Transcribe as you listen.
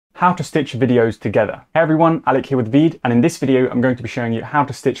how to stitch videos together. Hey everyone, Alec here with Veed, and in this video I'm going to be showing you how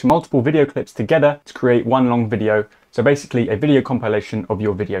to stitch multiple video clips together to create one long video. So basically a video compilation of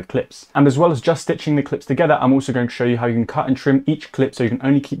your video clips. And as well as just stitching the clips together, I'm also going to show you how you can cut and trim each clip so you can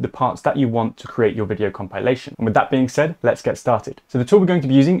only keep the parts that you want to create your video compilation. And with that being said, let's get started. So the tool we're going to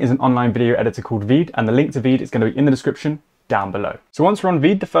be using is an online video editor called Veed, and the link to Veed is going to be in the description down below. So once we're on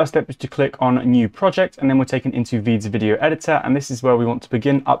Veed, the first step is to click on New Project, and then we're taken into Veed's video editor, and this is where we want to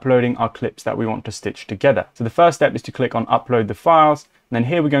begin uploading our clips that we want to stitch together. So the first step is to click on Upload the Files, and then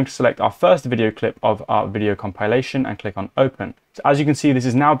here we're going to select our first video clip of our video compilation and click on Open. So as you can see, this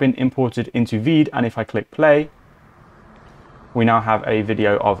has now been imported into Veed, and if I click play, we now have a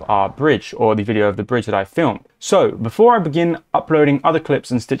video of our bridge, or the video of the bridge that I filmed. So before I begin uploading other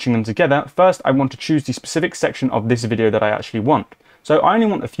clips and stitching them together, first I want to choose the specific section of this video that I actually want. So I only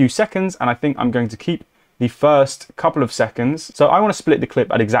want a few seconds, and I think I'm going to keep the first couple of seconds. So I want to split the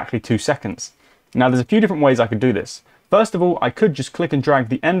clip at exactly 2 seconds. Now there's a few different ways I could do this. First of all, I could just click and drag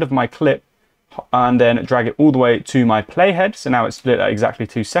the end of my clip and then drag it all the way to my playhead. So now it's split at exactly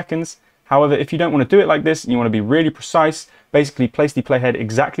 2 seconds. However, if you don't want to do it like this and you want to be really precise, basically place the playhead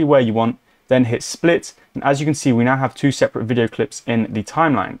exactly where you want, then hit split. And as you can see, we now have 2 separate video clips in the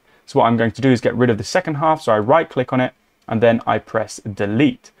timeline. So what I'm going to do is get rid of the second half. So I right click on it and then I press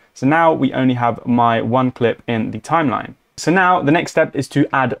delete. So now we only have my one clip in the timeline. So now the next step is to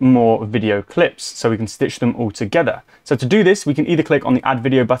add more video clips so we can stitch them all together. So to do this, we can either click on the add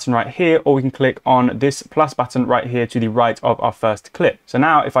video button right here, or we can click on this plus button right here to the right of our first clip. So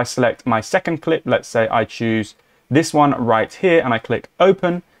now if I select my second clip, let's say I choose this one right here and I click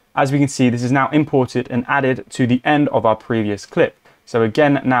open, as we can see, this is now imported and added to the end of our previous clip. So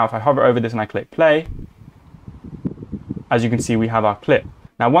again, now if I hover over this and I click play, as you can see, we have our clip.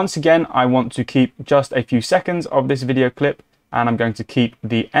 Now, once again, I want to keep just a few seconds of this video clip, and I'm going to keep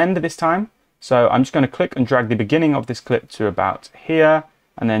the end this time. So I'm just going to click and drag the beginning of this clip to about here,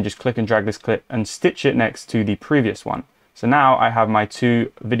 and then just click and drag this clip and stitch it next to the previous one. So now I have my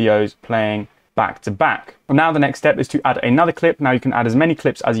 2 videos playing back to back. Well, now the next step is to add another clip. Now you can add as many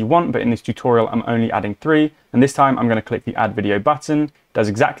clips as you want, but in this tutorial, I'm only adding 3. And this time I'm going to click the add video button. It does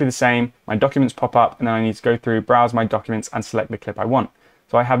exactly the same. My documents pop up, and then I need to go through, browse my documents and select the clip I want.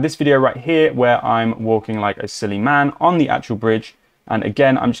 So I have this video right here where I'm walking like a silly man on the actual bridge. And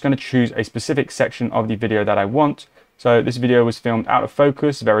again, I'm just going to choose a specific section of the video that I want. So this video was filmed out of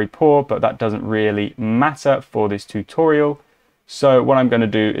focus, very poor, but that doesn't really matter for this tutorial. So what I'm going to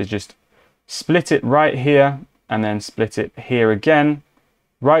do is just split it right here and then split it here again.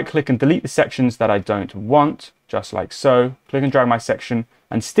 Right click and delete the sections that I don't want, just like so. Click and drag my section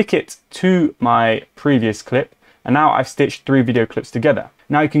and stick it to my previous clip. And now I've stitched 3 video clips together.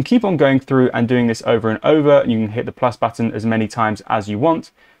 Now you can keep on going through and doing this over and over. You can hit the plus button as many times as you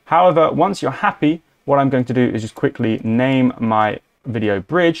want. However, once you're happy, what I'm going to do is just quickly name my video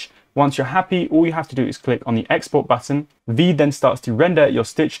bridge. Once you're happy, all you have to do is click on the export button. Veed then starts to render your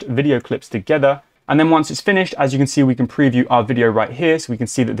stitched video clips together. And then once it's finished, as you can see, we can preview our video right here. So we can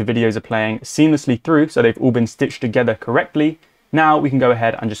see that the videos are playing seamlessly through. So they've all been stitched together correctly. Now we can go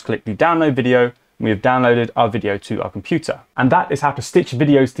ahead and just click the download video. We have downloaded our video to our computer. And that is how to stitch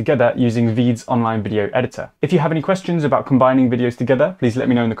videos together using Veed's online video editor. If you have any questions about combining videos together, please let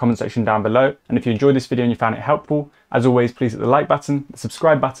me know in the comment section down below. And if you enjoyed this video and you found it helpful, as always, please hit the like button, the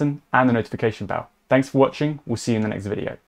subscribe button, and the notification bell. Thanks for watching. We'll see you in the next video.